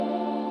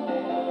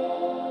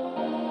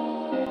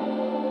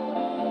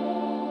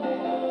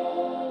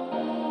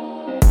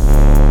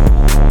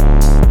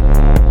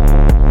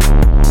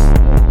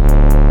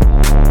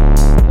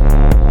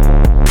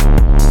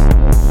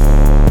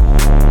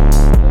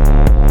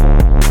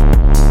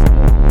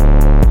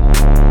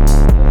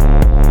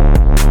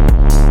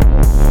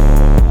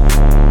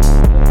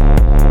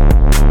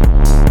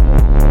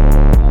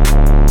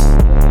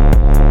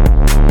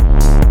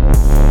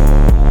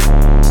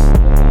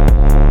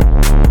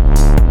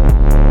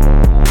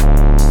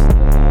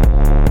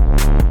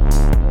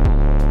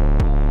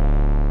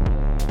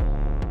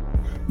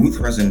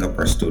Rising Up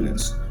our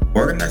students,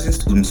 organizing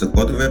students to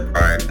cultivate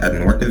pride at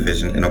North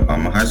Division and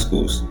Obama High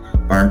Schools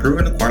by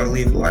improving the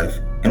quality of life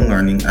and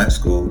learning at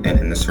school and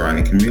in the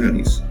surrounding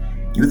communities.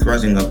 Youth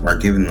Rising Up are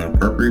given the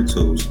appropriate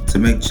tools to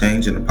make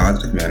change in a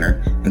positive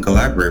manner and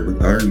collaborate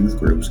with other youth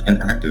groups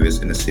and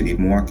activists in the city of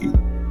Milwaukee.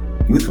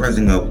 Youth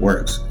Rising Up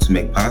works to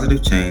make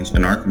positive change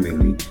in our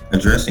community,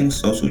 addressing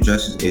social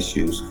justice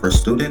issues for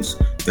students,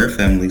 their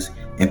families,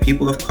 and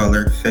people of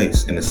color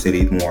face in the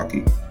city of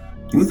Milwaukee.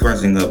 Youth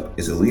Rising Up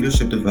is a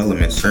leadership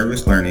development,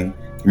 service learning,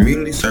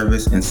 community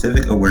service, and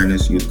civic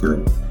awareness youth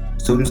group.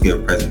 Students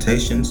give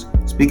presentations,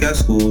 speak at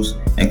schools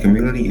and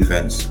community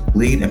events,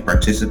 lead and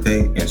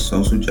participate in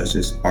social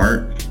justice,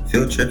 art,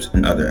 field trips,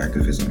 and other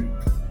activism.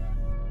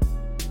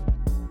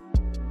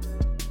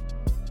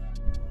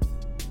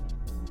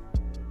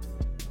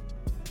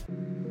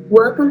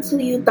 Welcome to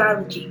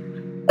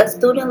Youthology, a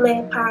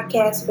student-led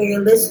podcast for your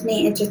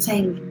listening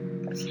entertainment.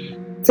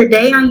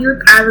 Today on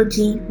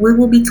Youthology, we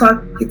will be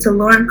talking to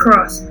Lauryn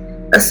Cross,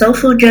 a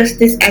social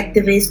justice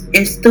activist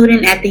and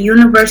student at the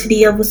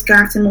University of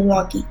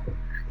Wisconsin-Milwaukee.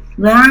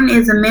 Lauryn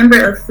is a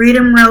member of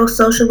Freedom Road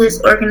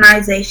Socialist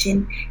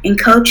Organization and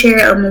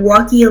co-chair of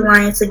Milwaukee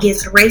Alliance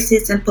Against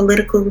Racist and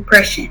Political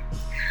Repression.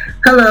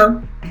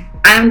 Hello,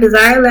 I am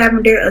Desire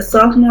Lavender, a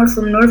sophomore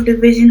from North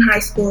Division High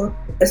School,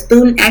 a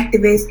student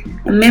activist,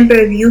 a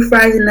member of Youth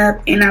Rising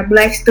Up, and our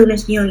Black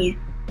Students Union.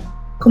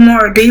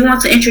 Kamora, do you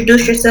want to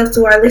introduce yourself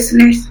to our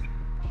listeners?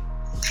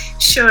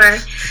 Sure.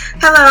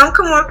 Hello, I'm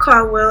Kamora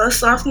Caldwell, a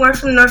sophomore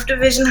from North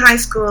Division High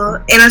School,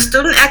 and a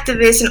student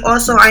activist, and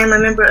also I am a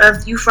member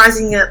of Youth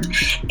Rising Up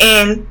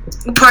and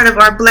part of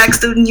our Black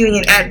Student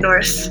Union at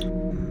North.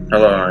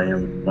 Hello,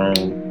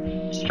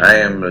 I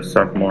am a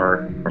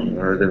sophomore from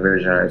North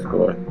Division High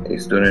School, a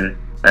student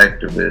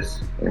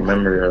activist, a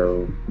member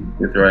of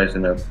Youth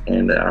Rising Up,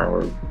 and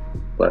our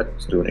Black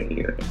Student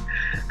Union.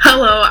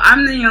 Hello,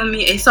 I'm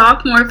Naomi, a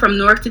sophomore from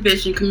North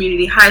Division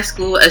Community High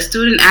School, a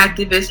student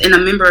activist, and a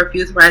member of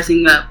Youth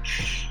Rising Up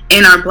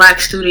in our Black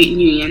Student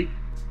Union.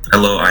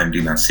 Hello, I'm D.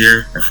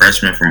 Nasir, a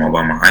freshman from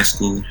Obama High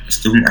School, a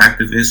student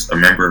activist, a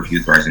member of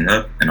Youth Rising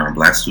Up, and our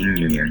Black Student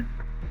Union.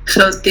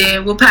 So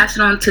then we'll pass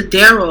it on to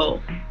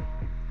Daryl.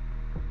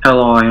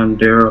 Hello, I am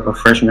Daryl, a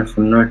freshman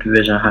from North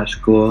Division High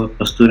School,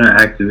 a student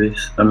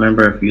activist, a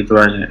member of Youth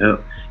Rising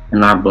Up,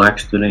 and our Black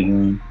Student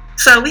Union.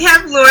 So we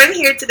have Lauryn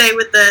here today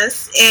with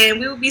us, and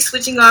we will be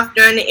switching off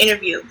during the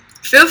interview.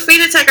 Feel free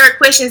to take our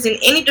questions in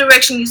any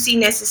direction you see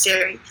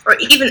necessary, or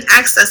even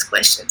ask us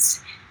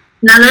questions.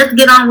 Now let's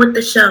get on with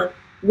the show.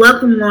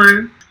 Welcome,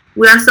 Lauryn.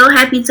 We are so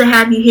happy to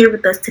have you here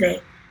with us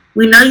today.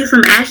 We know you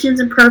from actions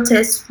and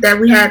protests that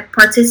we have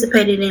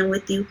participated in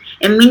with you,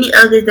 and many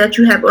others that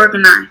you have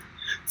organized.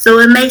 So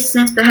it makes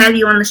sense to have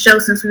you on the show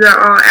since we are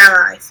all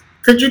allies.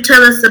 Could you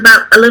tell us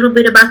a little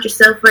bit about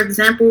yourself? For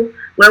example,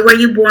 where were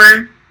you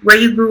born? Where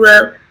you grew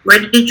up? Where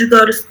did you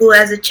go to school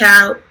as a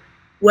child?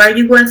 Where are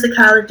you going to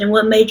college, and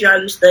what major are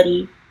you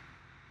studying?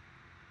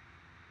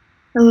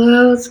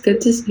 Hello, it's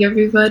good to see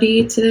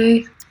everybody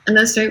today. And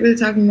let's start with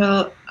talking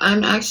about, I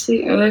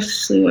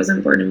actually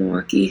wasn't born in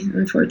Milwaukee,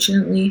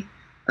 unfortunately.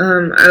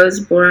 I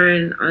was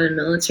born on a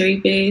military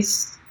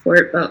base,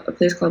 a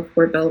place called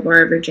Fort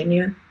Belvoir,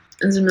 Virginia.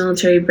 As a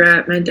military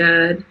brat, my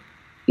dad,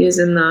 he was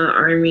in the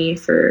Army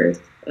for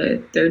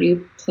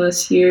 30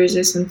 plus years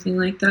or something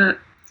like that.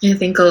 I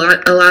think a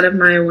lot of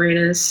my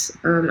awareness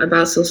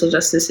about social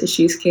justice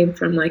issues came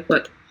from like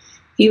what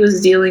he was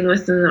dealing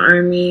with in the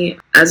Army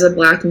as a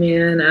Black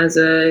man, as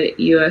a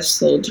U.S.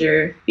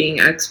 soldier being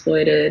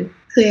exploited.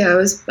 So yeah,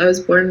 I was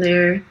born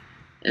there,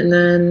 and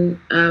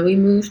then we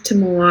moved to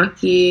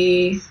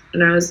Milwaukee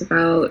when I was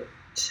about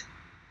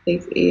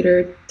 8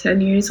 or 10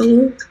 years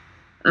old.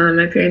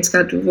 My parents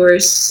got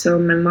divorced, so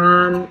my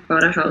mom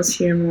bought a house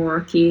here in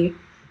Milwaukee,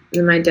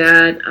 and my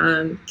dad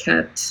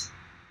kept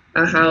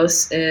a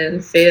house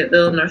in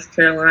Fayetteville, North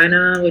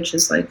Carolina, which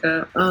is like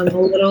a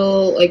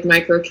little like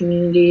micro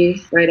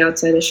community right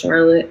outside of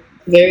Charlotte,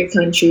 very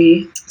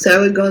country. So I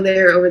would go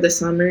there over the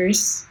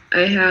summers.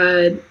 I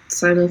had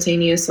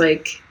simultaneous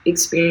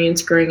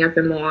experience growing up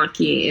in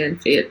Milwaukee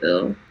and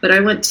Fayetteville. But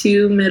I went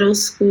to middle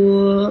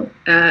school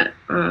at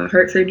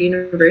Hartford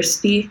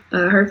University.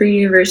 Hartford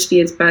University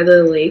is by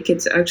the lake.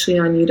 It's actually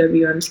on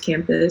UWM's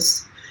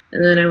campus.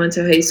 And then I went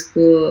to high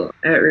school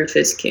at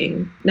Rufus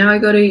King. Now I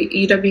go to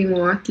UW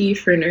Milwaukee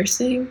for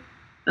nursing.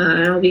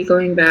 And I'll be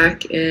going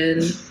back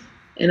in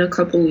a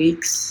couple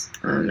weeks.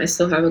 I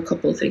still have a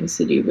couple things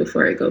to do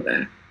before I go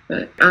back.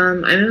 But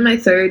I'm in my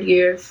third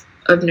year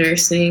of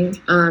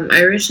nursing. I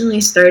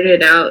originally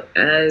started out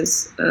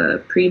as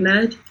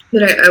pre-med,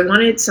 but I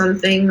wanted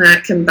something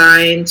that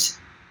combined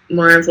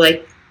more of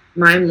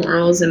my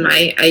morals and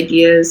my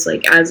ideas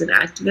as an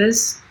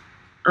activist.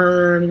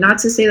 Not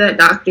to say that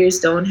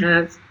doctors don't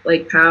have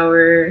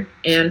power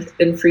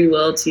and free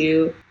will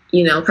to,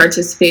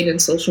 participate in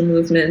social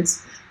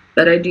movements,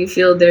 but I do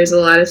feel there's a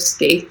lot of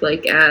stake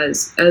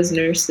as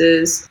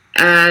nurses,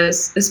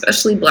 as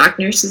especially Black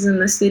nurses in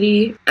the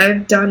city.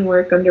 I've done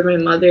work under my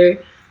mother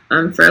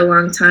for a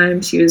long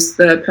time. She was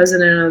the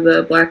president of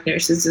the Black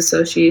Nurses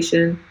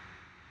Association.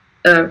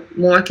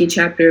 Milwaukee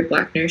chapter of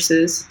Black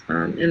nurses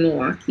in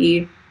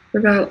Milwaukee for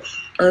about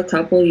a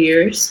couple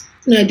years.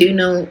 And I do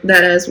know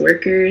that as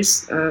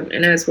workers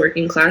and as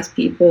working class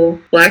people,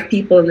 Black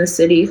people in the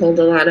city hold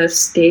a lot of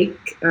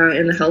stake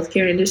in the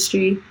healthcare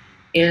industry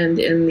and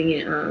in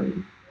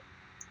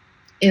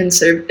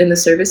the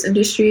service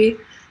industry.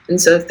 And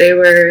so if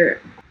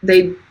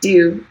they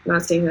do,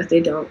 not saying that they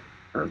don't,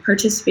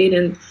 participate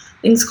in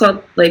things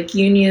called like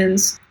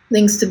unions,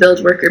 things to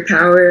build worker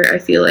power, I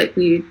feel like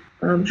we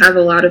have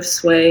a lot of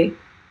sway.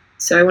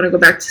 So I want to go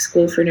back to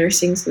school for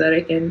nursing so that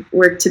I can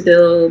work to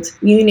build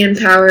union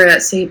power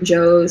at St.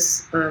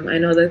 Joe's. I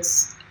know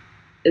it's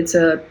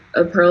a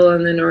pearl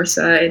on the north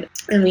side,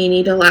 and we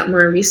need a lot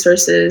more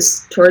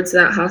resources towards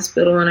that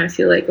hospital. And I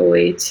feel like a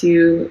way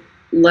to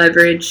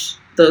leverage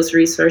those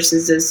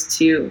resources is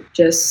to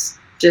just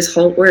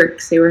hold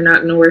work. Say we're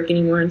not going to work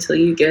anymore until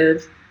you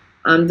give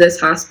this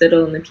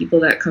hospital and the people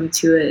that come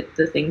to it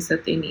the things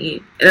that they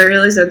need. And I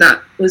realized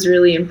that was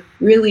really,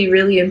 really,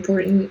 really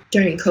important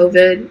during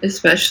COVID,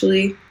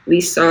 especially. We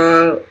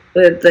saw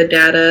the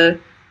data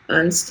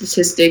and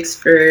statistics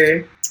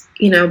for,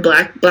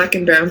 Black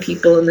and brown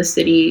people in the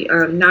city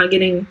not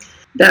getting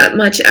that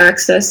much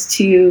access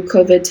to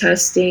COVID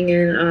testing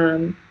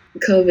and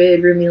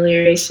COVID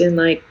remediation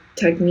like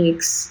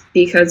techniques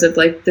because of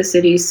like the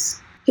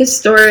city's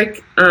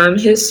historic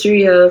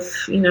history of,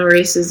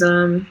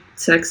 racism,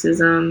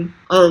 sexism,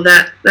 all of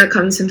that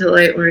comes into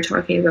light when we're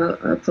talking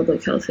about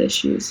public health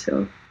issues.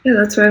 So yeah,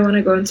 that's why I want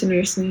to go into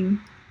nursing,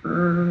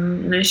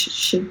 and I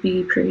should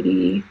be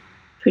pretty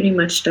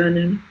much done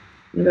in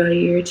about a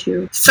year or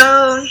two.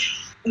 So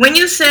when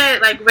you said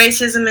like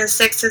racism and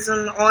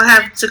sexism all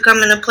have to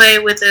come into play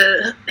with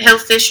a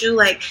health issue,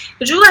 like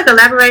could you like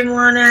elaborate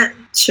more on that?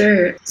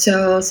 Sure.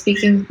 So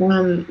speaking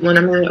from one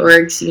of my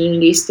org's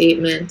unity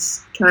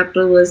statements,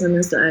 capitalism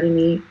is the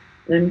enemy.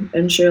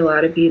 I'm sure a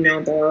lot of you know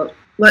about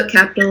what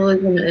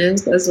capitalism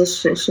is as a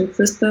social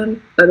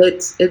system, but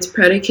it's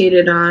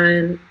predicated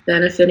on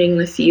benefiting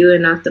the few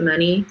and not the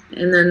many.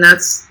 And then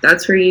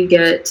that's where you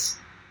get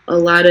a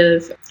lot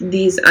of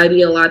these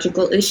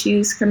ideological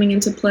issues coming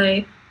into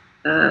play,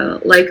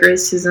 like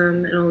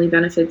racism, it only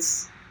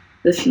benefits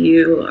the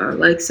few,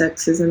 like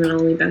sexism, it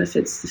only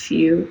benefits the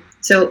few.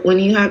 So when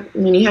you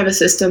have a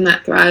system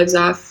that thrives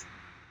off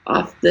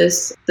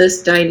this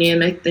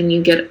dynamic, then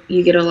you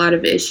get a lot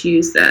of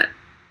issues that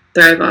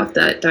thrive off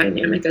that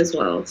dynamic as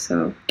well.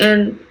 So,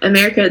 and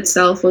America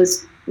itself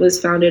was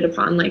founded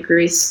upon like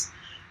racist,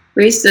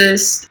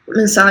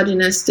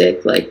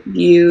 misogynistic like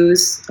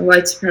views,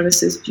 white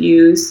supremacist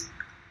views,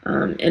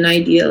 and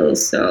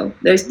ideals. So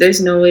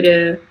there's no way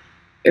to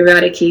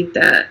eradicate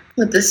that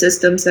with the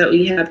systems that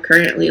we have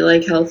currently,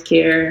 like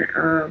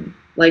healthcare,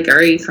 like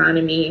our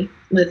economy,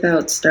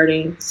 without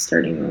starting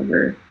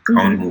over. I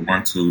want to move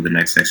on to the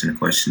next section of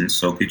questions.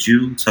 So could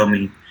you tell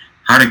me,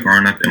 how did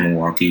growing up in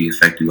Milwaukee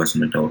affect you as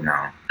an adult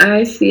now?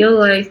 I feel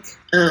like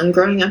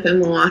growing up in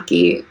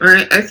Milwaukee, or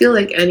I feel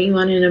like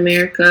anyone in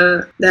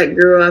America that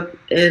grew up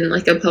in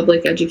like a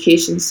public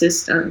education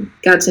system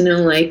got to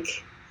know like,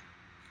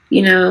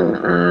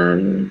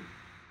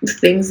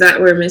 things that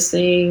were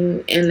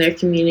missing in their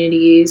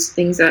communities,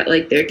 things that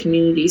like their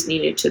communities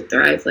needed to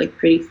thrive like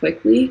pretty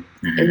quickly.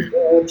 And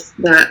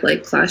that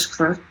like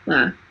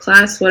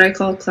what I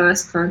call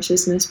class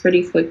consciousness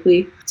pretty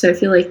quickly. So I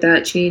feel like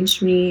that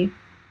changed me.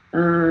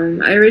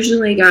 I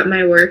originally got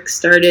my work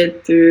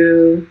started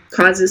through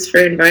causes for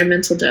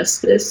environmental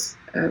justice.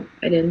 I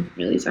didn't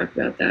really talk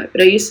about that,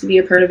 but I used to be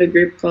a part of a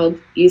group called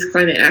Youth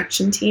Climate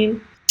Action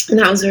Team, and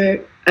that was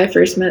where I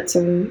first met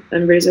some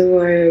members of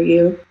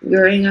YRU.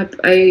 Growing up,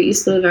 I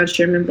used to live on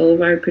Sherman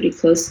Boulevard, pretty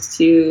close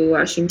to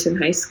Washington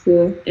High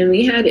School, and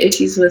we had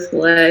issues with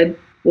lead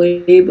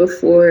way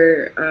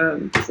before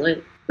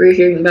Flint. We were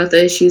hearing about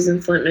the issues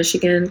in Flint,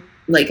 Michigan.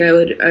 Like I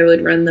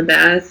would run the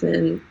bath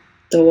and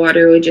the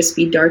water would just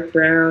be dark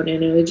brown,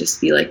 and it would just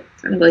be like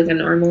kind of like a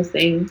normal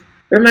thing.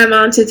 For my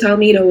mom to tell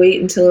me to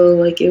wait until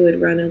like it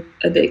would run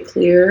a bit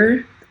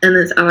clearer, and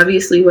this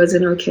obviously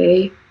wasn't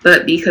okay.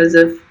 But because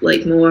of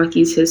like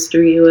Milwaukee's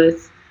history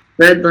with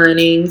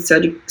redlining,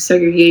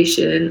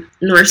 segregation,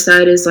 North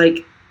Side is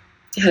like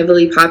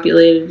heavily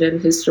populated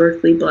and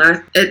historically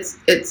Black. It's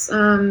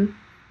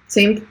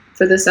same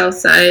for the South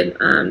Side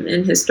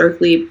and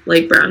historically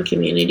like brown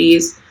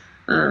communities.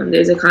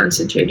 There's a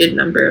concentrated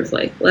number of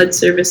like lead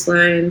service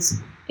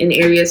lines in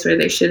areas where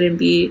there shouldn't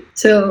be.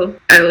 So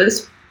I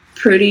was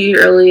pretty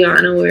early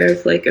on aware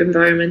of like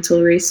environmental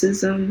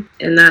racism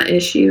and that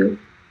issue.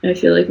 I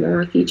feel like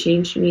Milwaukee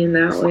changed me in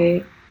that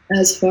way.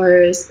 As far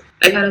as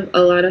I got a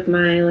lot of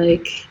my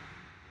like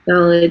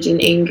knowledge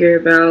and anger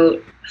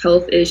about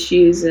health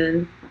issues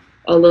and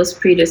all those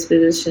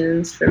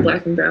predispositions for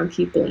Black and brown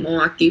people in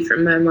Milwaukee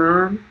from my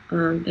mom,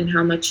 and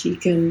how much she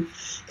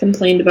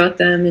complained about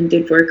them and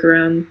did work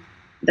around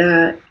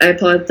that. I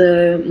applaud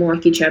the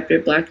Milwaukee chapter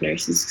of Black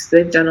nurses because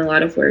they've done a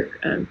lot of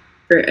work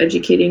for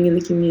educating in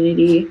the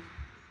community.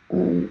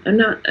 I'm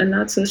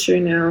not so sure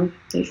now.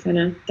 They've kind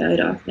of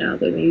died off now,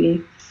 but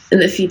maybe in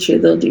the future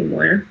they'll do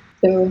more.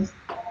 So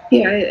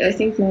Yeah, I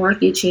think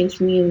Milwaukee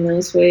changed me in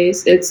those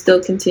ways. It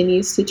still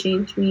continues to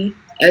change me.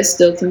 I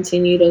still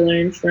continue to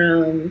learn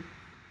from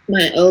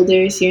my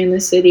elders here in the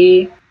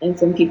city and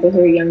from people who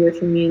are younger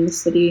than me in the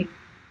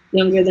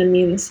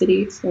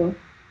city. So,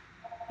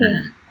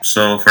 yeah.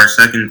 So for a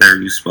second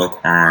there, you spoke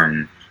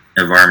on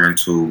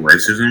environmental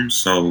racism.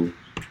 So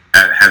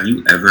have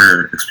you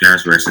ever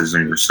experienced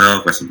racism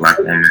yourself as a Black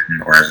woman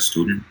or as a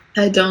student?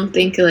 I don't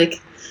think,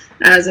 like,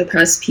 as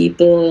oppressed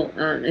people,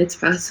 it's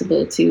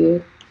possible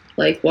to,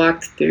 like,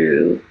 walk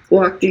through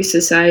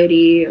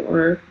society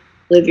or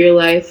live your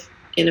life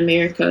in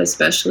America,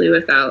 especially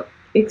without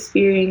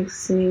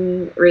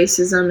experiencing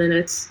racism in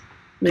its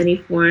many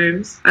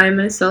forms. I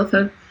myself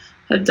have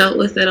dealt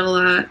with it a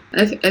lot.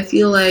 I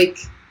feel like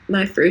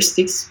my first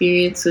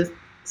experience with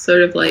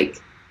sort of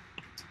like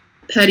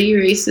petty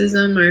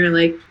racism, or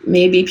like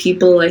maybe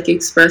people like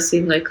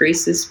expressing like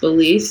racist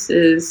beliefs,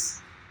 is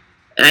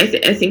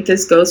I think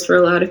this goes for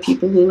a lot of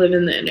people who live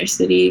in the inner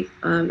city.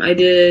 I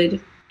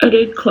did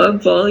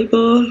club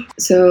volleyball,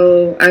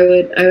 so I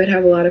would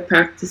have a lot of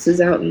practices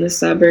out in the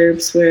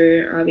suburbs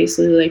where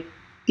obviously, like,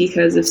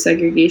 because of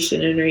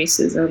segregation and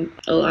racism,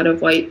 a lot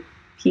of white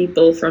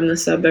people from the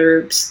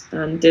suburbs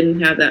didn't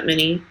have that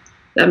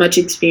much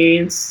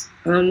experience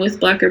with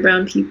Black or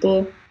brown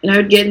people. And I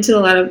would get into a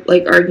lot of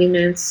like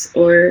arguments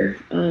or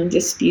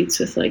disputes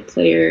with like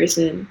players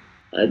and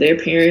their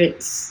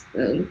parents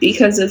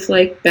because of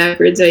like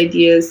backwards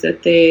ideas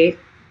that they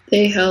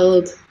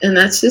held. And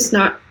that's just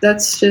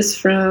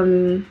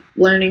from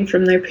learning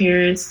from their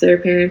parents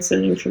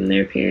learning from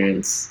their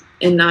parents,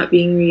 and not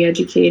being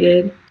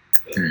re-educated.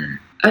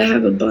 I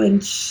have a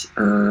bunch,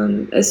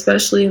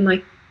 especially in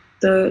like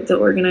the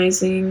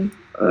organizing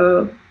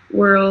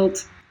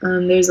world.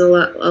 There's a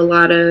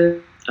lot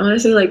of, I want to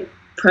say, like,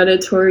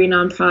 predatory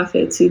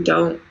nonprofits who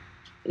don't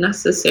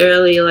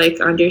necessarily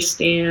like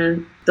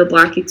understand the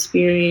Black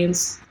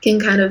experience, can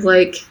kind of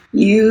like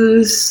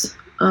use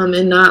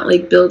and not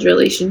like build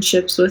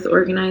relationships with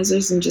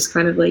organizers, and just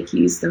kind of like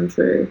use them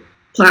for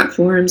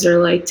platforms,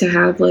 or like to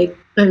have like,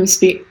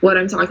 what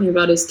I'm talking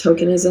about is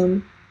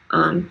tokenism,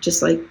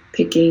 just like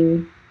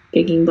picking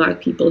Black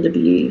people to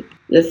be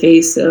the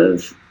face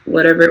of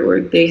whatever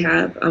org they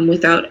have,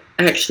 without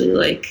actually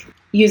like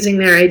using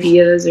their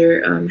ideas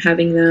or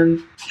having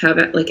them have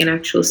like an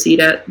actual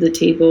seat at the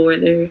table where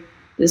they're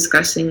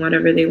discussing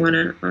whatever they want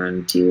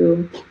to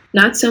do.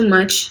 Not so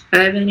much.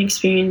 I haven't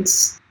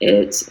experienced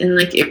it in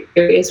like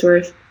areas where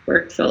it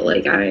felt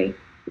like I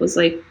was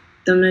like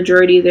the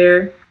majority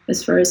there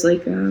as far as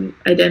like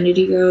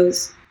identity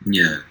goes.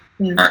 I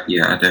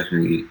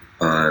definitely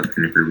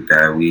can agree with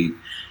that.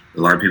 A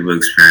lot of people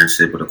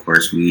experience it, but of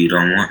course we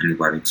don't want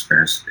anybody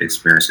to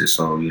experience it.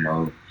 So, you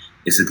know,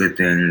 it's a good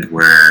thing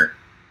where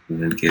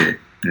when we hear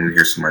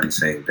somebody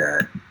say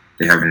that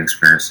they haven't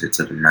experienced it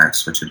to the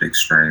max or to the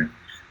extreme.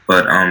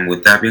 But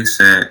with that being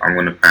said, I'm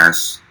going to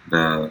pass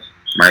the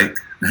mic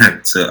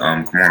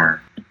to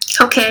Kumar.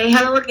 Okay,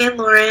 hello again,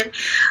 Lauren.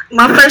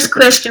 My first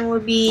question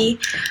would be,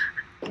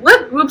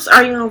 what groups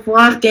are you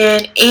involved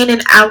in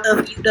and out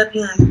of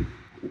UWM?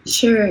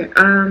 Sure.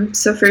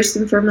 So first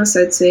and foremost,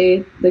 I'd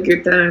say the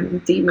group that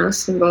I'm the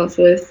most involved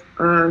with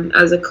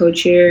as a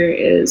co-chair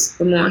is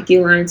the Milwaukee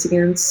Alliance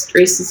Against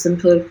Racist and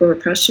Political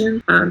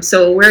Repression.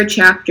 So we're a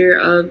chapter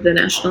of the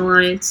National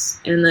Alliance,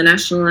 and the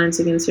National Alliance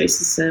Against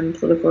Racist and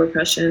Political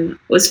Repression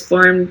was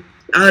formed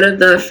out of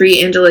the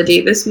Free Angela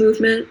Davis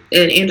movement,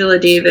 and Angela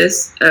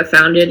Davis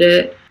founded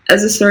it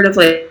as a sort of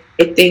like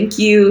a thank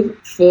you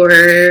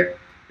for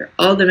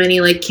all the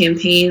many like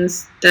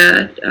campaigns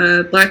that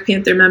Black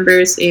Panther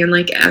members and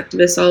like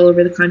activists all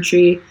over the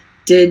country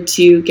did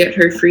to get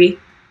her free.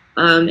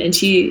 And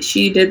she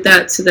did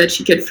that so that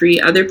she could free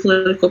other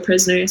political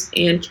prisoners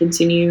and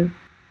continue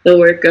the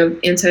work of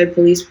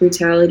anti-police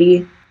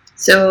brutality.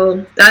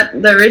 So that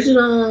the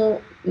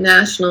original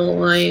National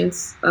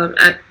Alliance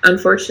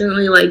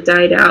unfortunately like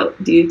died out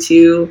due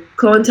to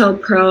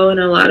COINTELPRO and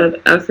a lot of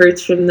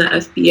efforts from the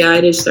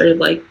FBI to sort of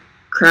like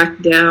crack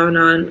down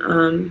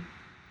on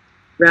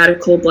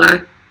radical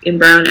Black and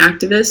brown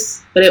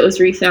activists, but it was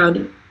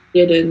refounded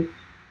in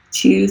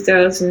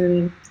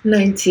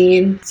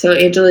 2019. So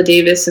Angela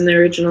Davis and the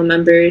original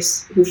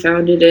members who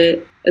founded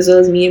it, as well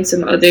as me and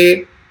some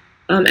other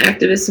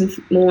activists in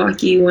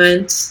Milwaukee,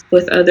 went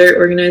with other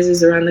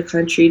organizers around the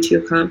country to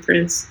a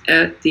conference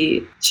at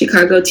the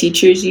Chicago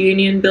Teachers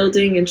Union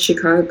building in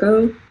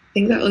Chicago. I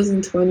think that was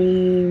in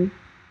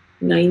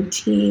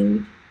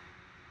 2019.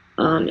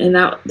 And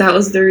that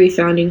was the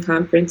refounding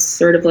conference,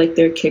 sort of like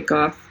their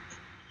kickoff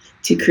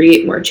to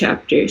create more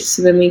chapters.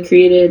 So then we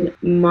created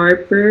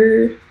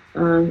MARPER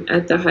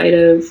at the height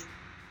of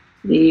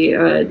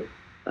the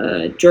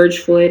George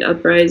Floyd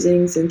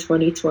uprisings in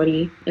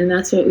 2020. And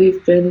that's what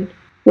we've been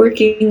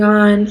working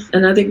on.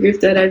 Another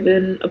group that I've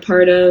been a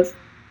part of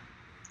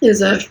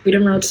is a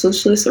Freedom Road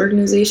Socialist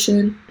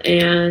Organization.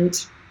 And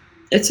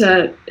it's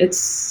an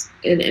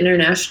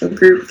international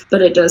group,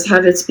 but it does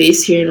have its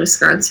base here in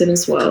Wisconsin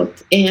as well.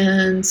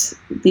 And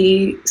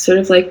the sort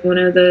of like one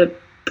of the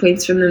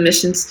points from the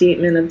mission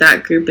statement of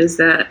that group is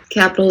that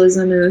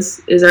capitalism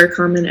is our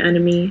common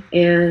enemy,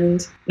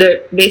 and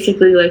they're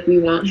basically like we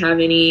won't have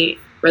any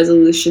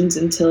resolutions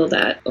until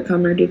that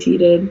outcome are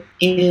defeated.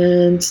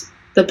 And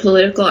the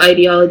political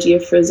ideology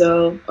of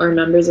Frizzo, or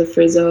members of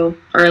Frizzo,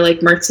 are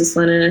like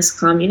Marxist-Leninist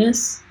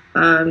communists,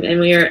 and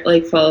we are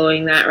like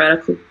following that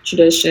radical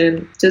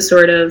tradition to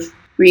sort of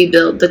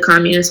rebuild the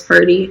Communist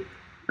Party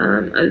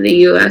of the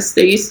U.S.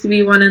 There used to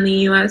be one in the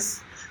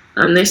U.S.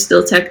 There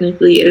still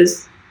technically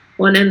is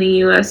one in the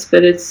U.S.,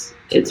 but it's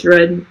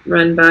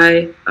run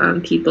by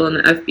people in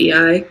the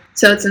FBI.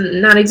 So it's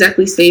not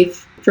exactly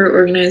safe for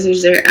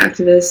organizers or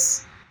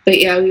activists. But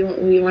yeah,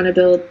 we want to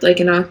build like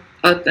an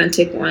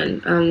authentic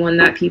one, one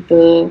that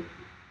people,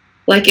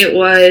 like it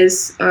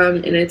was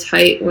in its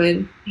height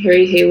when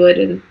Harry Haywood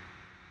and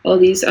all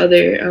these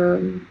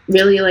other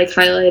really like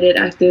highlighted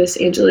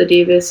activists, Angela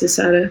Davis,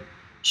 Assata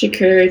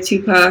Shakur,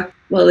 Tupac,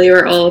 well, they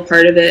were all a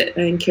part of it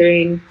and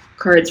carrying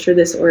cards for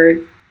this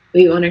org.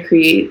 We want to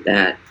create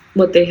that,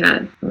 what they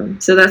had.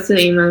 So that's the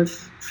aim of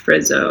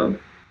Frizzo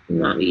and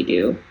what we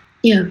do.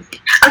 Yeah.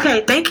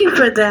 Okay, thank you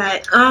for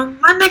that.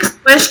 My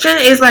next question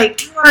is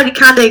like, you already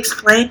kind of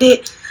explained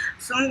it,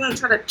 so I'm going to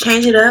try to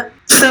change it up.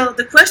 So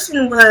the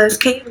question was,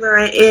 could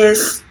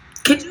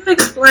you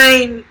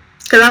explain,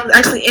 because I was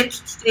actually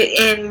interested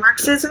in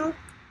Marxism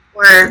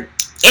or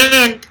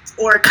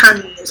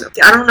communism.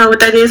 I don't know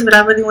what that is, but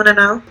I really want to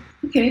know.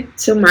 Okay,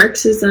 so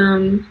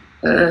Marxism,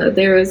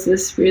 there was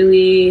this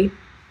really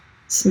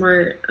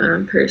smart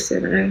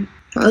person,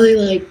 probably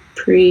like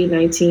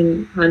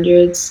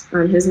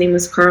pre-1900s. His name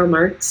was Karl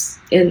Marx,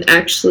 and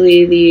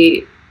actually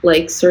the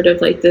like sort of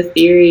like the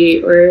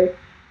theory or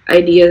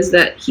ideas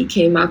that he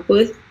came up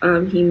with,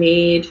 he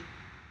made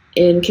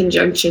in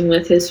conjunction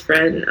with his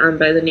friend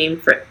by the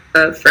name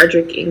of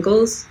Frederick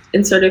Engels.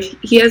 And sort of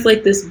he has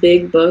like this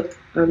big book.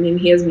 I mean,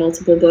 he has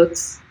multiple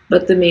books,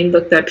 but the main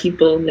book that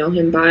people know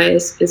him by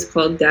is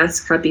called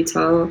Das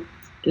Kapital.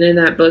 And in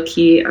that book,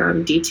 he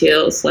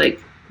details like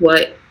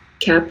what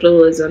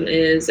capitalism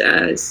is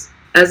as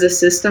a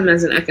system,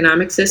 as an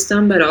economic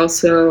system, but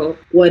also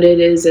what it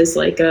is as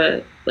like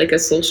a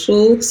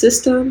social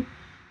system,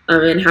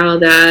 and how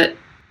that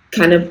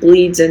kind of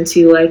bleeds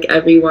into like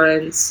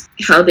everyone's,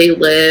 how they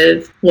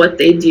live, what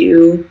they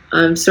do.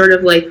 Sort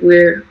of like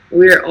we're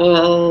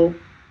all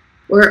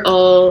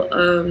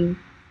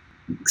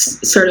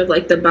sort of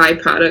like the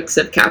byproducts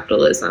of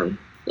capitalism.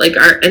 Like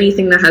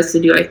anything that has to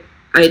do with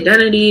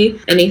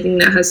identity, anything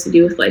that has to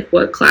do with like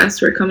what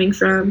class we're coming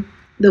from,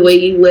 the way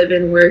you live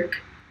and work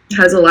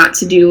has a lot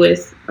to do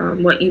with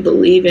what you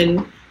believe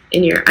in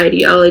your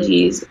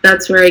ideologies.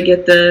 That's where I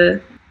got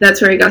the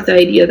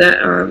idea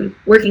that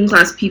working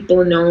class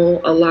people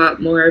know a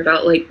lot more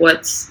about like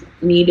what's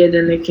needed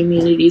in their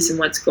communities and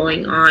what's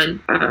going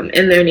on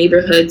in their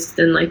neighborhoods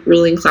than like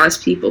ruling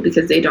class people,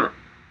 because they don't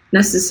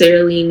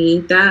necessarily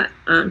need that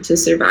to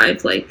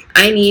survive. Like,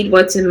 I need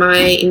what's in my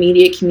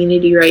immediate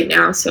community right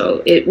now,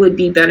 so it would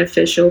be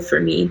beneficial for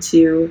me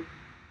to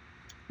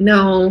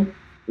know,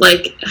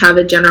 like, have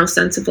a general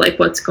sense of like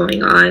what's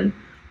going on.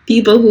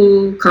 People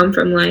who come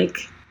from like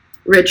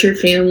richer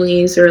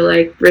families or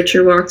like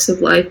richer walks of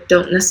life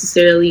don't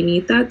necessarily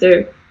need that.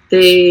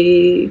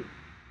 They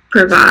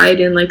provide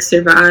and like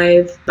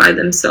survive by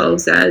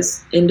themselves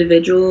as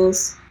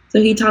individuals. So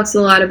he talks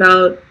a lot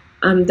about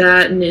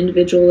that and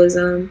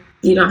individualism.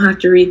 You don't have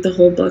to read the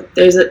whole book.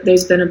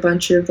 There's been a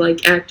bunch of like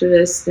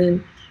activists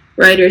and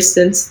writers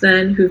since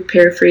then who've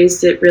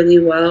paraphrased it really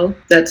well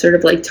that sort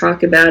of like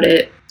talk about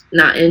it,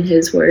 not in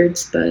his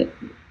words, but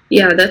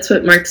yeah, that's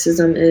what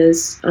Marxism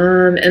is.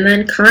 And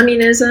then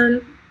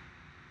communism.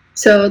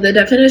 So the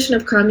definition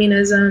of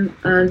communism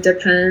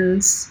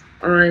depends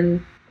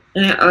on,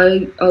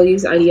 and I'll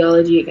use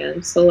ideology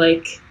again. So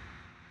like,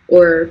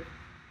 or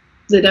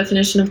the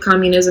definition of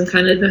communism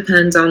kind of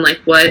depends on like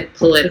what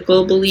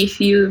political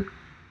belief you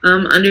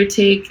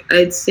undertake.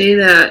 I'd say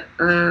that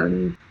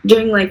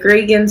during like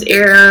Reagan's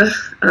era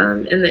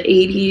in the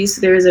 80s,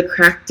 there was a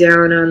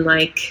crackdown on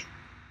like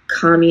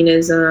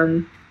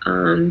communism.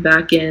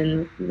 Back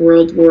in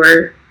World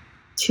War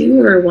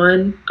II or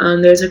I,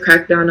 there's a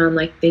crackdown on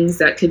like things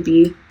that could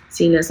be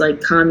seen as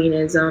like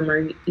communism,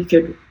 or you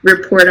could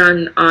report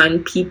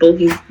on people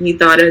who you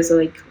thought as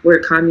like were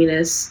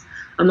communists.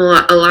 A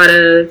lot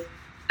of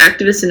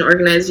activists and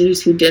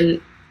organizers who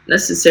didn't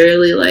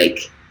necessarily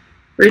like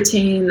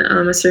retain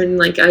a certain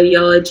like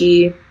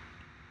ideology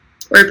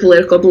or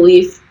political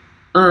belief,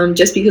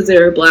 just because they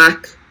were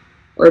black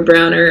or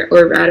brown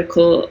or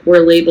radical, were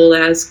labeled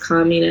as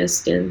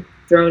communist and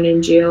thrown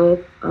in jail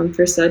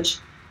for such.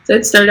 So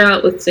I'd start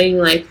out with saying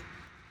like,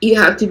 you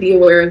have to be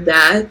aware of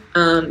that,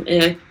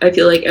 and I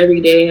feel like every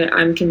day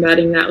I'm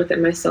combating that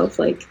within myself,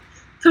 like,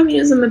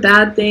 communism a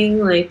bad thing,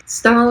 like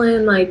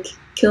Stalin like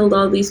killed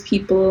all these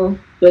people,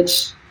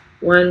 which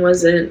one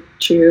wasn't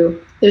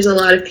true. There's a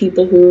lot of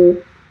people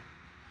who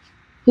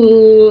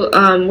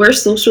were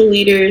social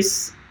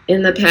leaders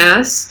in the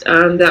past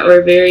that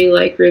were very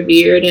like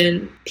revered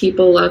and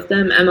people loved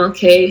them.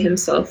 MLK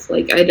himself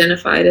like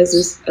identified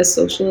as a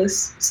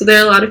socialist. So there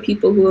are a lot of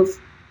people who have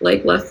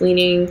like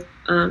left-leaning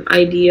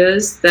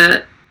ideas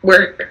that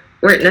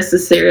weren't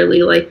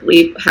necessarily like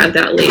had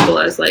that label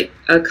as like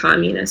a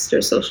communist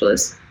or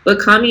socialist. But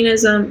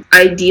communism,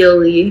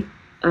 ideally,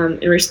 and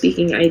we're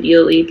speaking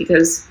ideally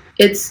because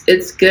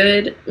it's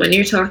good when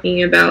you're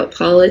talking about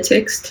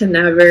politics to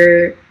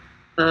never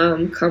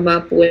come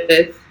up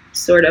with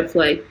sort of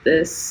like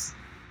this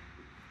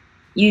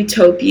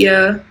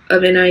utopia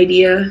of an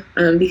idea,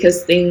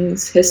 because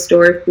things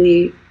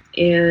historically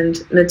and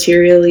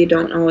materially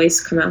don't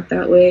always come out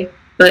that way.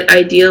 But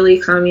ideally,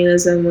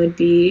 communism would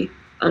be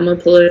a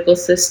political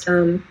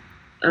system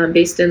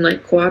based in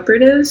like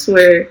cooperatives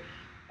where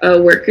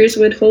workers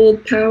would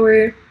hold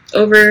power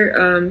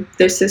over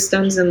their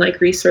systems and like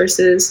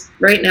resources.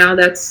 Right now,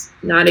 that's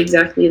not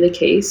exactly the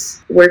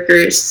case.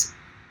 Workers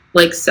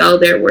like sell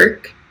their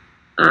work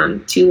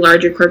to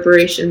larger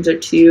corporations or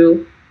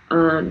to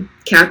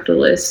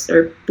capitalists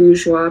or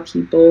bourgeois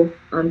people.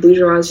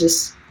 Bourgeois is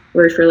just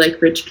word for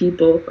like rich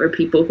people or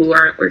people who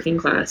aren't working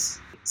class.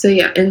 So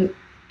yeah, in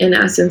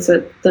essence,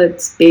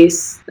 that's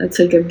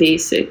like a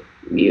basic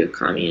view of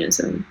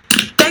communism.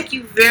 Thank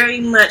you very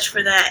much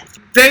for that.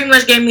 Very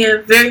much gave me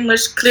a very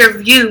much clear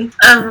view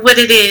of what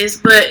it is.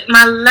 But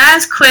my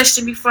last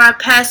question before I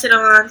pass it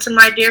on to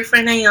my dear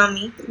friend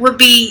Naomi would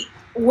be,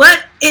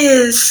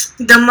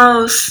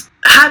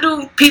 how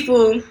do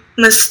people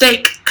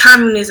mistake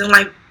communism?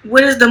 Like,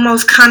 what is the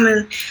most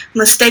common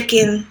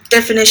mistaken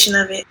definition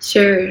of it?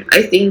 Sure.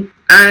 I think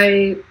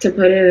to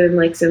put it in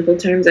like simple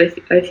terms, I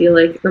feel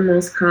like the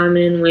most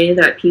common way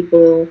that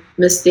people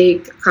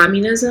mistake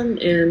communism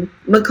and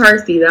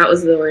McCarthy, that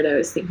was the word I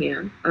was thinking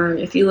of.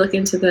 If you look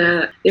into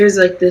that, there's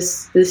like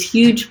this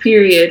huge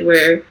period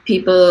where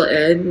people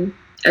in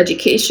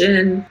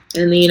education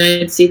and the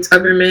United States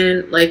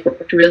government like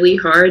worked really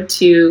hard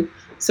to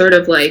sort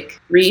of like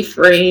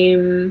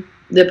reframe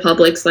the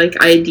public's like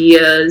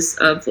ideas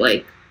of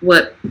like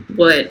what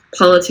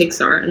politics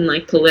are and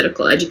like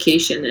political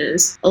education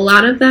is. A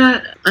lot of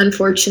that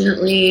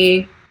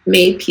unfortunately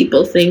made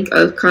people think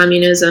of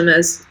communism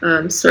as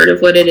sort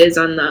of what it is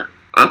on the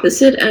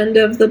opposite end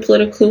of the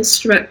political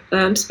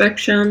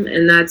spectrum,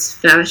 and that's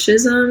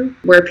fascism,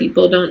 where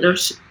people don't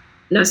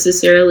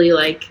necessarily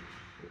like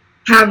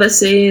have a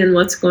say in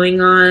what's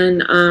going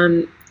on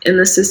in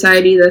the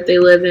society that they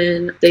live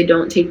in. They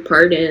don't take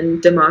part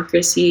in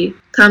democracy.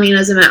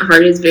 Communism at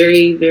heart is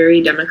very,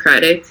 very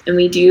democratic, and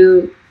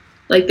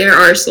there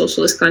are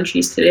socialist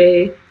countries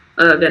today,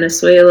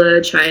 Venezuela,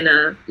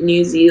 China,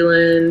 New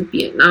Zealand,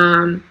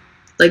 Vietnam.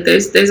 Like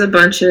there's a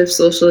bunch of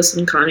socialist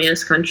and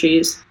communist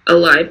countries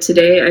alive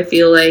today. I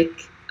feel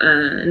like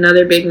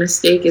another big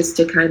mistake is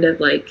to kind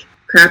of like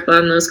crap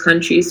on those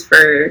countries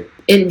for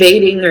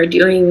invading or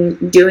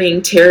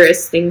doing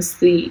terrorist things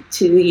to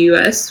the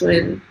U.S.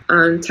 when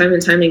time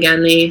and time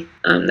again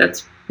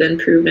that's been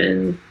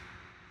proven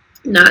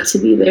not to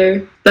be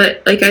there.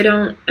 But like I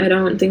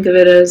don't think of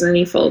it as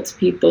any fault to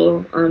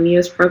people.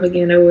 U.S.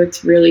 propaganda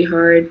works really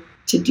hard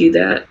to do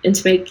that and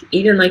to make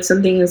even like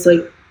something as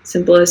like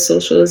simple as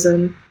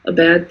socialism a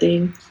bad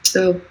thing.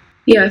 So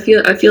yeah, I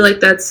feel like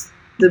that's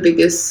the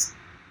biggest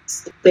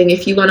thing.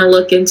 If you want to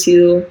look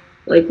into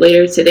like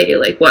later today,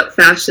 like what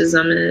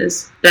fascism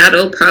is,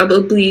 that'll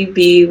probably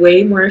be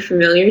way more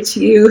familiar to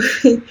you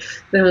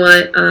than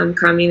what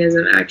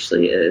communism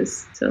actually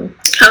is. So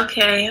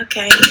okay.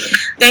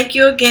 Thank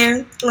you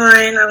again,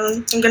 Lauren.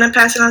 I'm gonna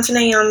pass it on to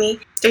Naomi.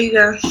 There you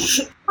go.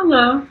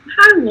 Hello.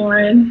 Hi,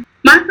 Lauren.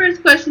 My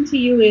first question to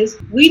you is,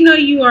 we know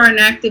you are an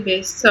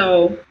activist,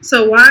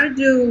 so why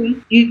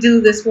do you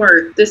do this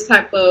work, this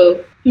type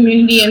of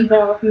community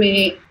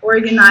involvement,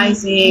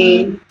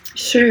 organizing?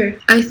 Sure.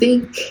 I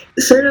think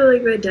sort of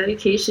like the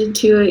dedication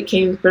to it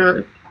came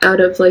from out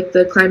of like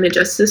the climate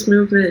justice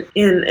movement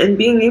and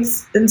being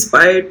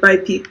inspired by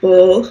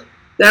people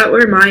that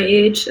were my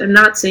age. I'm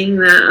not saying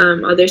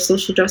that other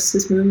social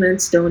justice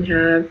movements don't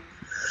have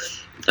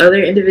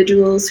other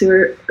individuals who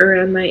are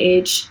around my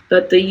age,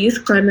 but the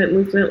youth climate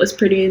movement was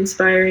pretty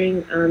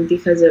inspiring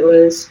because it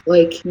was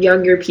like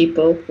younger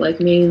people,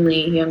 like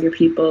mainly younger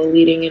people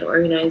leading and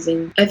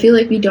organizing. I feel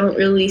like we don't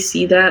really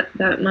see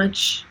that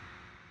much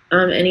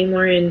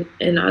anymore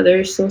in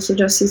other social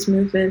justice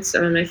movements.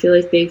 I feel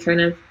like they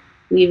kind of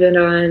leave it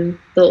on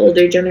the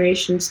older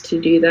generations to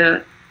do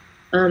that.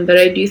 But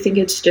I do think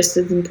it's just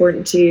as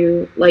important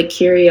to like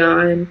carry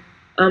on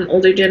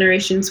older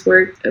generations'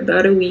 work.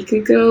 About a week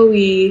ago,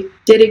 we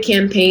did a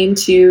campaign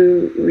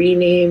to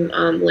rename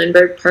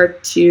Lindbergh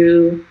Park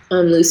to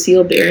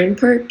Lucille Barron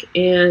Park.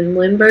 And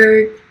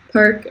Lindbergh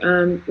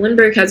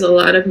has a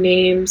lot of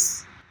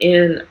names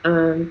and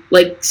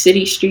like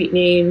city street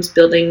names,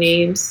 building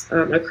names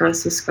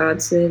across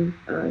Wisconsin.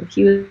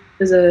 He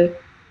was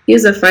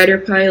a fighter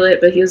pilot,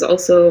 but he was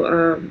also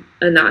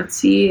a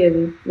Nazi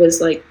and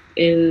was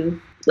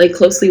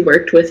closely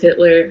worked with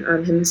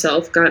Hitler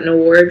himself, got an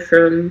award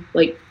from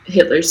like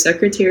Hitler's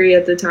secretary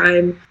at the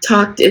time,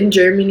 talked in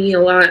Germany a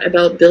lot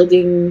about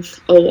building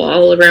a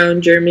wall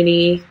around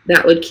Germany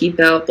that would keep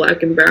out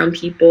black and brown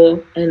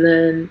people, and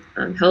then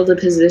held a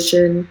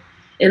position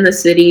in the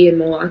city in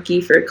Milwaukee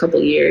for a couple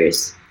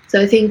years. So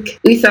I think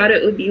we thought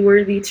it would be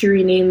worthy to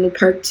rename the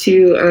park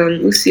to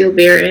Lucille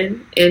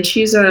Barron, and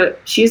she's a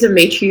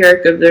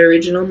matriarch of the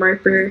original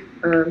Marper.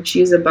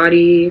 She's a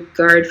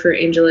bodyguard for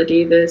Angela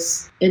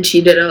Davis, and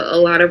she did a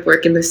lot of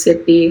work in the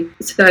city.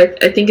 So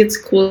I think it's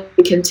cool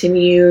to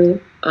continue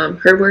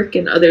her work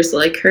and others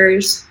like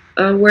hers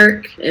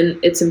work, and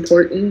it's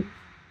important.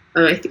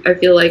 I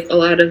feel like a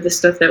lot of the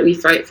stuff that we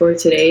fight for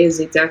today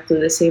is exactly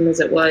the same as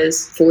it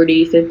was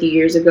 40, 50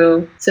 years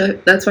ago. So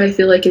that's why I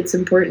feel like it's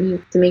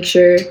important to make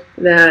sure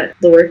that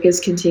the work is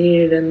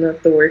continued and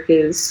that the work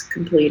is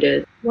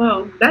completed.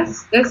 Wow,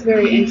 that's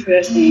very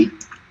interesting.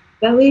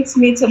 That leads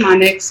me to my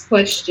next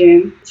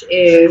question, which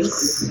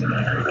is,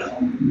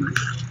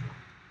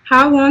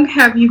 how long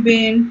have you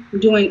been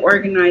doing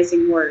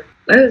organizing work?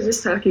 I was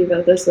just talking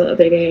about this the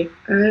other day.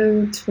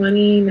 I'm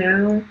 20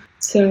 now.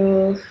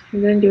 So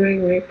I've been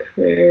doing work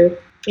for,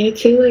 I'd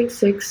say like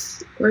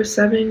 6 or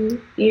 7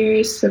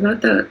 years, so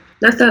not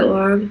that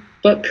long,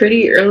 but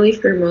pretty early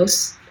for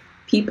most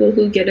people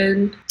who get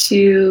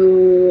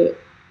into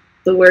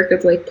the work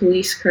of like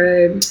police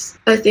crimes.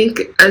 I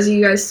think as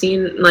you guys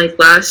seen like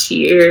last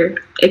year,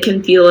 it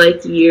can feel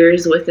like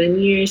years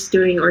within years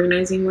doing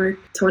organizing work.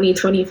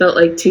 2020 felt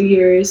like 2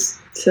 years.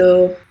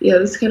 So yeah,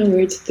 that's kind of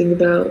weird to think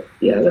about.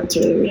 Yeah, that's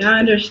really weird. Yeah, I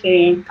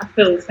understand. I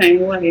feel the same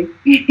way.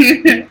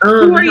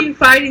 Who are you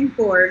fighting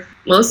for?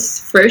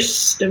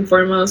 First and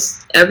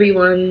foremost,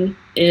 everyone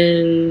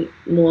in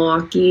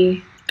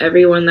Milwaukee,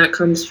 everyone that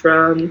comes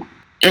from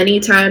any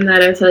time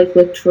that I've like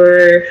looked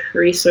for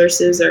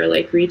resources or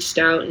like reached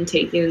out and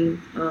taken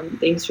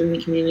things from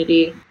the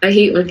community. I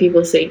hate when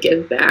people say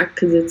give back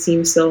because it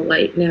seems so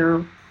light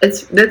now.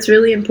 That's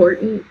really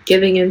important,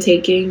 giving and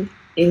taking,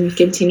 and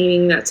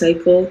continuing that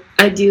cycle.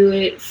 I do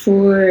it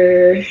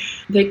for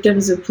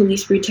victims of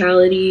police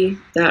brutality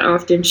that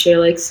often share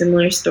like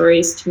similar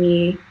stories to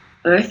me.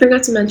 I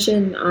forgot to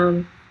mention,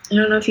 I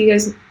don't know if you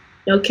guys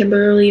know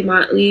Kimberly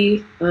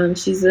Motley.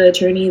 She's the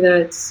attorney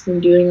that's been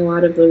doing a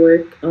lot of the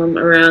work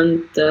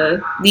around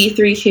the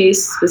D3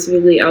 case,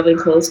 specifically Alvin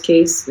Cole's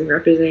case, and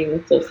representing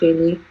the Cole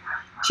family.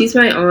 She's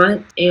my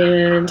aunt,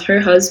 and her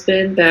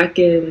husband back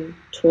in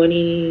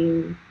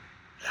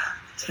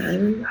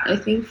 2010, I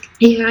think,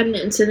 he had an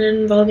incident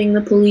involving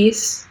the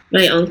police.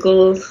 My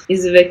uncle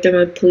is a victim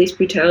of police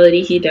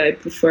brutality. He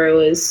died before I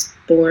was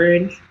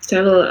born. So I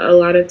have a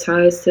lot of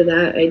ties to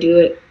that. I do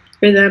it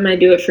for them. I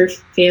do it for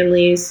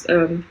families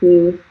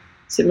who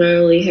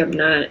similarly have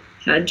not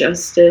had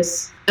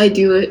justice. I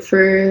do it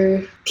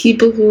for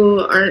people who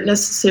aren't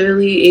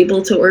necessarily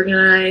able to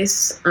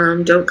organize,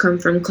 don't come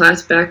from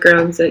class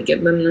backgrounds that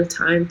give them the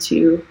time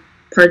to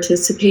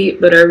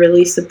participate, but are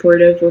really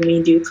supportive when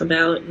we do come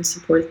out and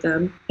support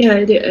them. Yeah,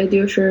 I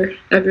do it for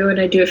everyone.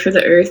 I do it for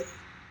the earth.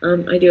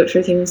 I do it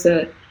for things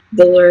that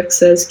the lyric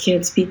says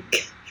can't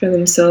speak for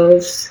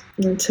themselves.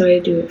 And that's who I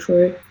do it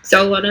for.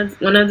 So one of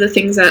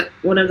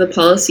the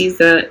policies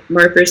that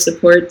Marper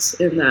supports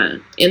and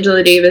that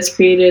Angela Davis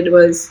created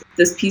was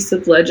this piece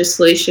of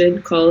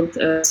legislation called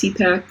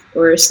CPAC,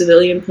 or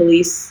Civilian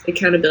Police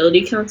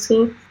Accountability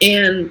Council.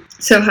 And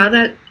so how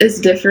that is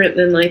different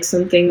than like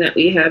something that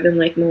we have in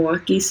like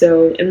Milwaukee.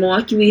 So in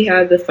Milwaukee we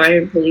have the Fire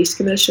and Police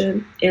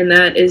Commission, and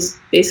that is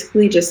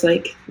basically just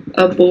like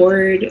a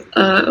board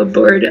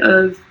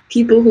of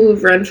people who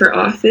have run for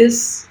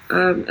office,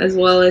 as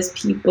well as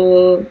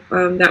people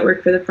that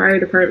work for the fire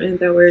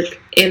department,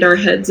 and our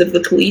heads of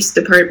the police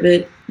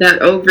department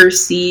that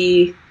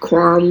oversee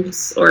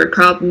qualms or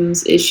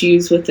problems,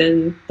 issues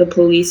within the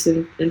police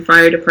and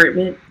fire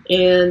department.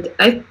 And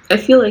I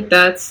feel like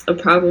that's a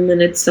problem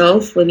in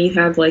itself when you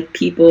have like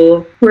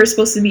people who are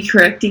supposed to be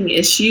correcting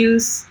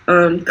issues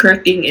on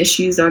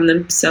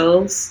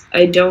themselves.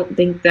 I don't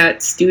think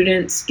that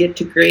students get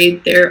to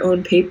grade their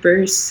own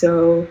papers,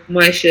 so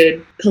why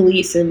should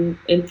police and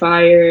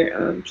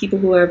fire, people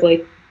who have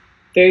like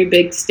very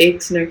big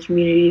stakes in our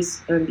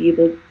communities, be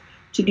able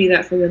to do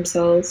that for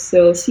themselves?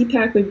 So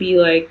CPAC would be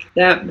like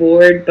that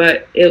board,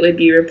 but it would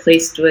be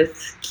replaced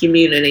with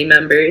community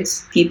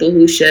members, people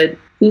who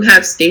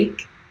have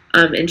stake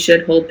and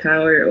should hold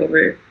power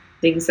over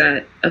things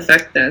that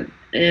affect them.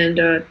 And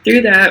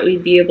through that,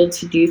 we'd be able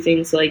to do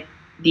things like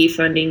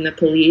defunding the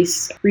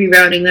police,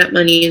 rerouting that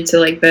money into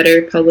like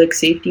better public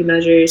safety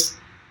measures.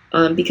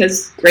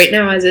 Because right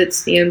now, as it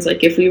stands,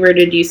 like if we were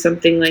to do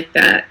something like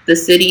that, the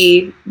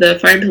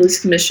Fire and Police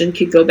Commission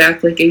could go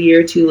back like a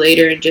year or two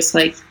later and just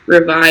like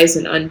revise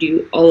and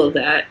undo all of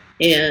that,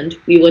 and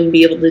we wouldn't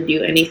be able to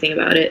do anything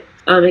about it,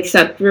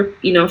 except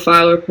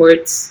file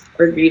reports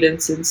or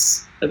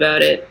grievances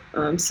about it.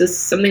 So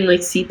something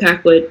like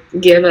CPAC would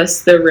give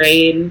us the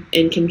reign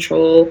and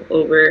control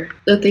over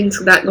the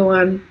things that go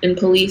on in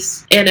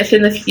police. And if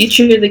in the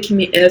future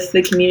if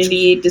the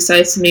community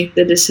decides to make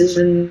the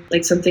decision,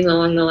 like something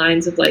along the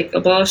lines of like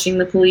abolishing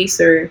the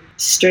police or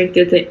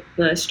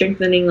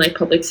strengthening like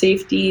public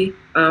safety,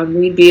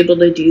 we'd be able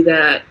to do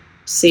that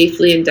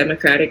safely and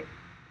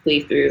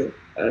democratically through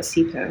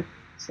CPAC.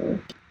 So.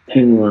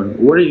 Hey,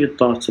 Lauren, what are your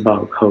thoughts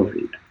about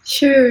COVID?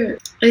 Sure.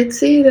 I'd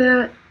say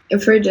that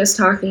if we're just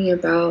talking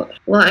about,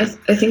 well,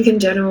 I think in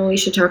general we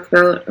should talk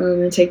about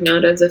and take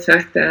note of the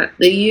fact that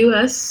the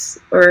U.S.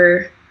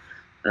 or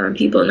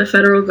people in the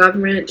federal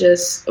government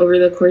just over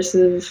the course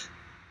of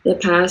the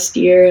past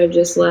year have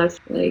just left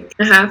like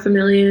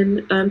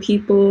 500,000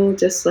 people,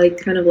 just like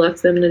kind of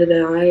left them to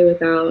die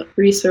without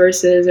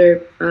resources or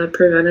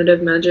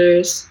preventative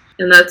measures.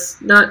 And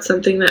that's not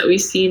something that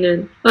we've seen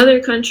in other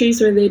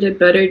countries where they did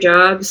better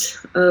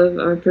jobs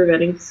of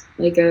preventing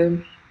like a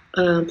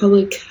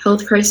public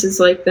health crisis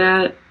like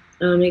that.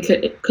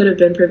 It could have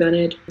been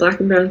prevented. Black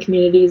and brown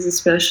communities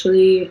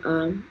especially,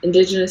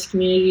 indigenous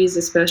communities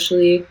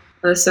especially,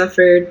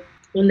 suffered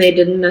when they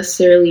didn't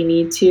necessarily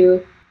need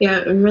to.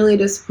 Yeah, I'm really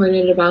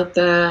disappointed about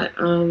that.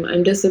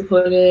 I'm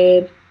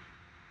disappointed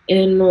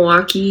in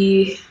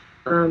Milwaukee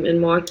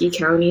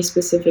County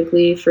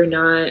specifically for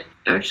not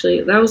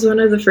actually, that was one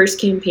of the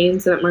first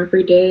campaigns that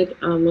Marper did,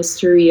 was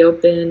to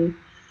reopen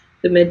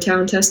the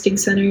Midtown Testing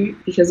Center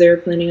because they were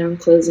planning on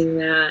closing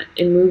that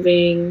and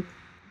moving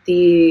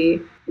the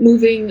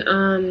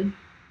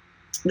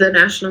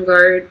National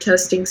Guard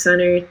Testing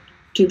Center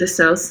to the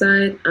south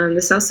side.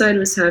 The south side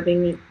was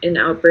having an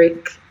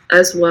outbreak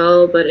as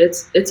well, but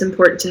it's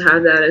important to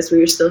have that as we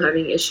were still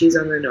having issues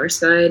on the north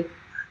side.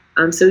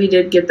 So we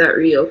did get that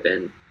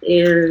reopened.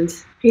 And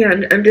yeah,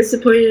 I'm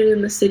disappointed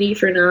in the city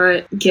for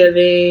not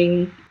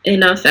giving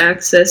enough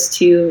access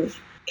to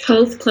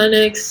health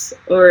clinics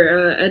or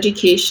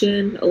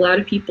education. A lot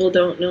of people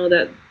don't know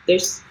that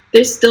there's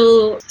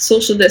still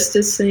social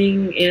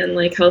distancing and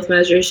like health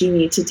measures you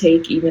need to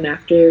take even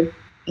after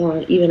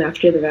you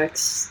take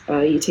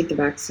the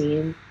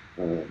vaccine.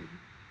 So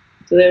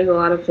there's a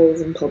lot of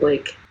holes in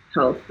public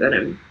health that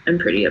I'm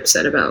pretty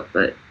upset about,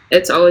 but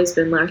it's always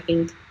been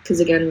lacking because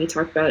again we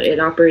talked about it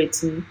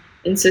operates in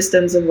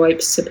systems of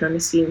white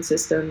supremacy and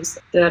systems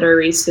that are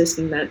racist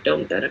and that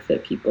don't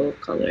benefit people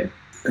of color.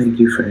 Thank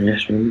you for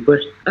answering the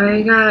question.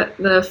 I got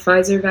the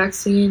Pfizer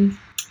vaccine.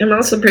 I'm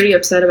also pretty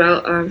upset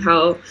about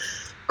how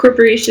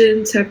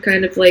corporations have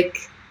kind of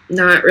like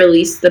not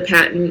released the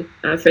patent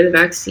for the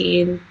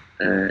vaccine.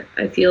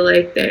 I feel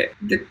like a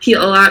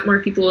lot more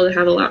people would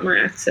have a lot more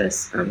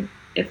access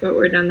if it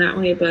were done that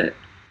way, but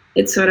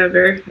it's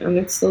whatever.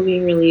 It's still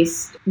being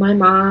released. My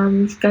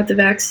mom got the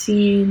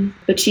vaccine,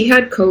 but she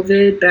had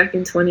COVID back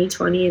in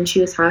 2020 and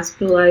she was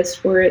hospitalized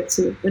for it.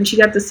 So when she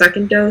got the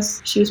second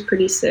dose, she was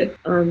pretty sick.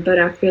 But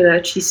after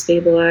that, she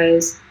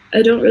stabilized.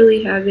 I don't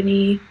really have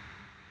any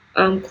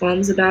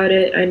qualms about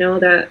it. I know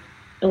that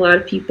a lot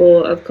of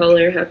people of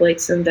color have like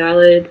some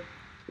valid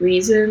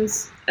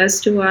reasons as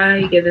to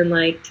why, given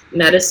like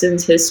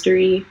medicine's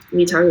history.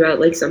 We talk about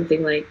like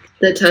something like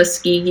the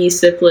Tuskegee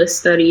syphilis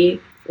study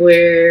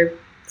where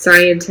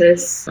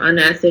scientists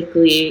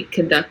unethically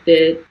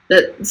conducted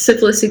the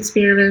syphilis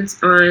experiments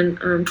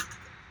on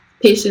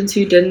patients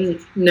who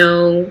didn't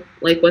know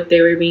like what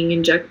they were being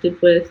injected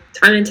with.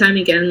 Time and time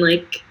again,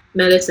 like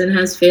medicine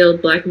has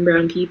failed Black and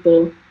brown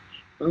people,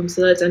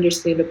 so that's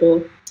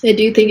understandable. I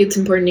do think it's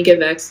important to get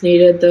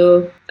vaccinated,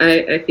 though.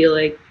 I feel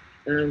like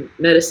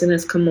medicine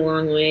has come a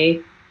long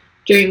way.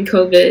 During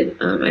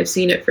COVID, I've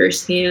seen it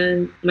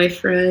firsthand. My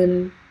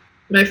friend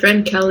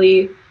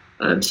Kelly,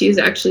 she was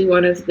actually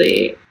one of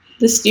the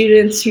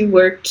students who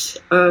worked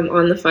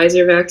on the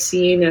Pfizer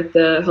vaccine at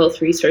the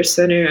Health Resource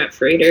Center at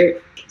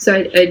Freighter. So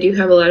I do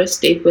have a lot of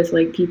stake with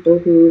like people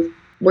who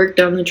worked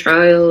on the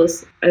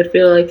trials. I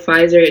feel like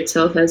Pfizer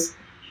itself has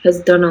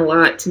done a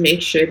lot to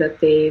make sure that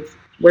they've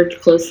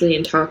worked closely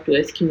and talked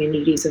with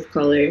communities of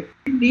color.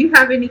 Do you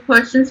have any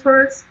questions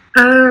for us?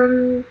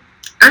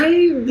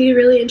 I'd be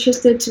really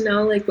interested to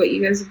know like what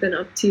you guys have been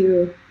up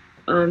to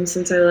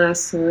since I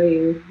last saw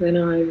you. I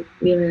know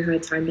we haven't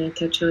had time to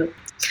catch up.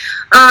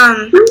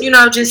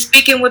 Just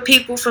speaking with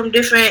people from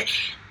different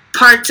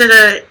parts of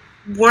the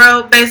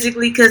world,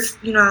 basically, because,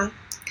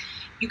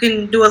 you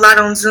can do a lot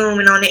on Zoom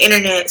and on the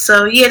internet.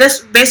 So, yeah,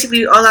 that's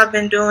basically all I've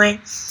been doing.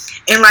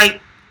 And,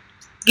 like,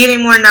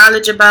 getting more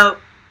knowledge about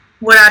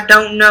what I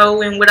don't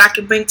know and what I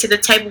can bring to the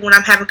table when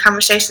I'm having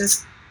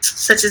conversations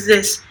such as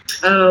this.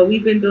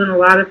 We've been doing a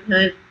lot of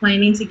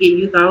planning to get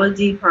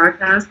Youthology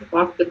podcast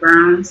off the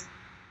grounds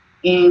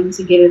and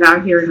to get it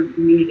out here in the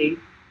community.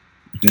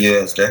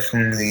 Yeah, it's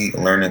definitely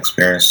a learning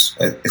experience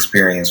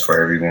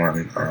for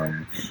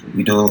everyone.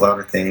 We do a lot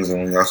of things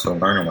and we also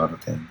learn a lot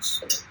of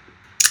things.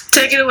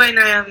 Take it away,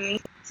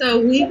 Naomi. So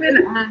we've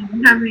been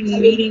having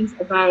meetings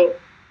about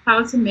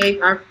how to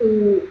make our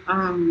food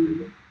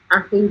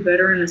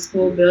better in a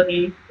school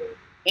building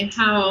and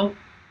how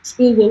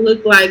school will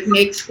look like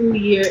next school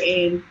year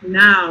and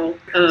now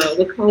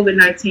with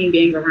COVID-19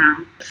 being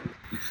around.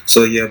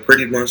 So yeah,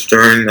 pretty much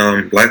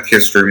during Black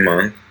History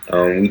Month,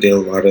 we did a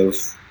lot of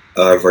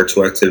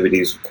virtual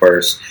activities, of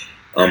course.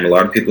 A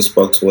lot of people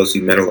spoke to us.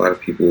 We met a lot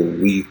of people.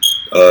 We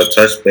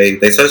touched base.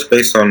 They touched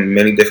base on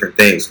many different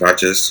things, not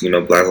just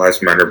Black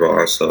Lives Matter, but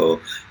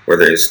also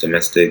whether it's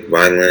domestic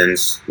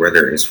violence,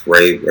 whether it's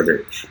rape,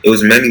 whether it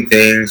was many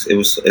things. It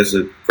was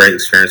a great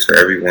experience for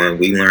everyone.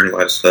 We learned a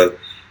lot of stuff.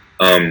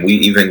 We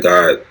even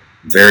got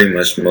very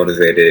much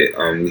motivated.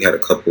 We had a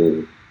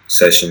couple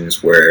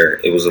sessions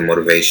where it was a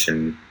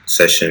motivation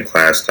session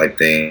class type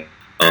thing,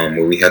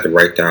 where we had to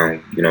write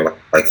down,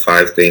 like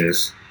 5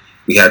 things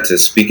we had to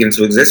speak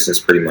into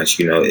existence pretty much,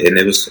 and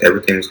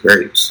everything was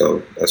great.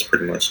 So that's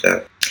pretty much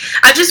that.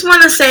 I just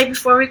want to say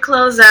before we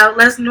close out,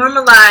 let's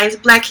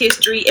normalize Black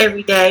History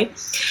every day.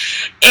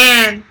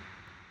 And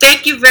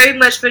thank you very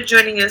much for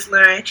joining us,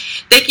 Lauryn.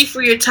 Thank you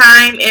for your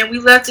time, and we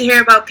love to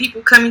hear about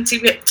people coming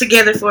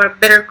together for a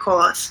better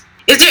cause.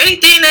 Is there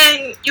anything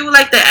that you would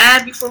like to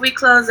add before we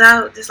close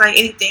out? Just like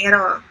anything at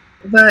all.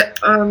 But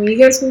you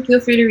guys can feel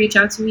free to reach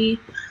out to me.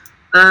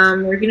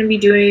 We're going to be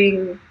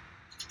doing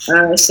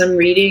some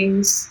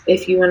readings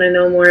if you want to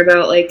know more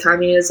about like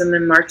communism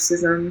and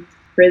Marxism,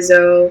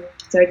 Rizzo.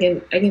 So I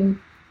can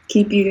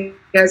keep you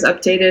guys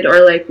updated,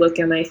 or like look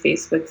at my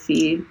Facebook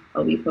feed.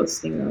 I'll be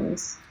posting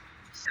those.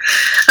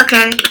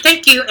 Okay,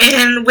 thank you.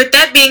 And with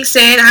that being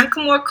said, I'm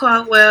Kamora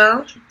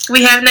Caldwell.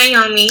 We have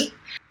Naomi.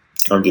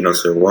 I'm Dino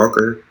Sir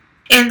Walker.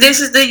 And this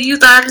is the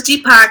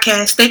Youthology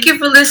Podcast. Thank you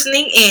for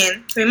listening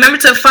in. Remember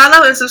to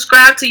follow and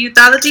subscribe to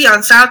Youthology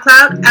on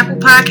SoundCloud, Apple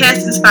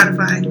Podcasts, and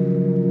Spotify.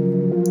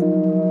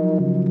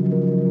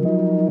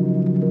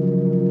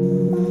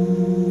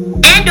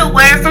 And a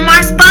word from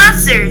our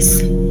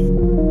sponsors.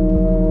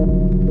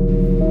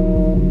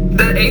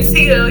 The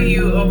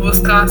ACLU of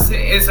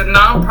Wisconsin is a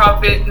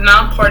nonprofit,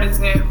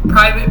 nonpartisan,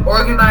 private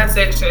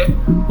organization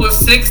with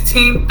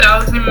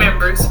 16,000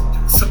 members.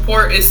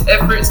 Support its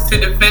efforts to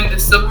defend the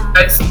civil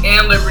rights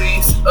and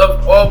liberties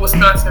of all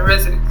Wisconsin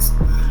residents.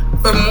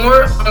 For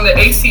more on the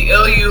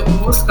ACLU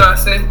of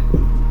Wisconsin,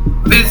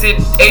 visit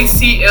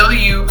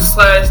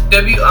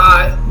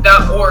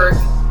aclu/wi.org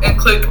and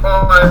click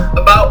on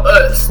About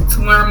Us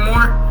to learn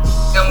more,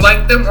 and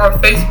like them on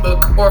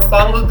Facebook or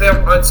follow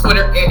them on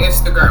Twitter and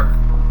Instagram.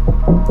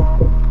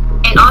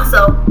 And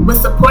also, with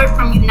support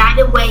from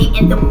United Way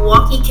and the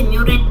Milwaukee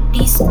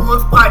Community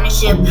Schools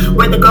Partnership,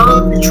 where the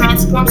goal is to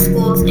transform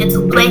schools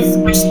into places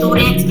where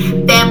students,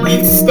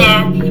 families,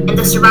 staff, and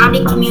the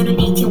surrounding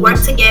community can work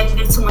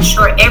together to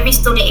ensure every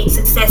student is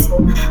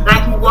successful,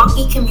 like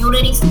Milwaukee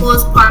Community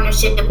Schools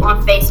Partnership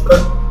on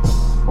Facebook.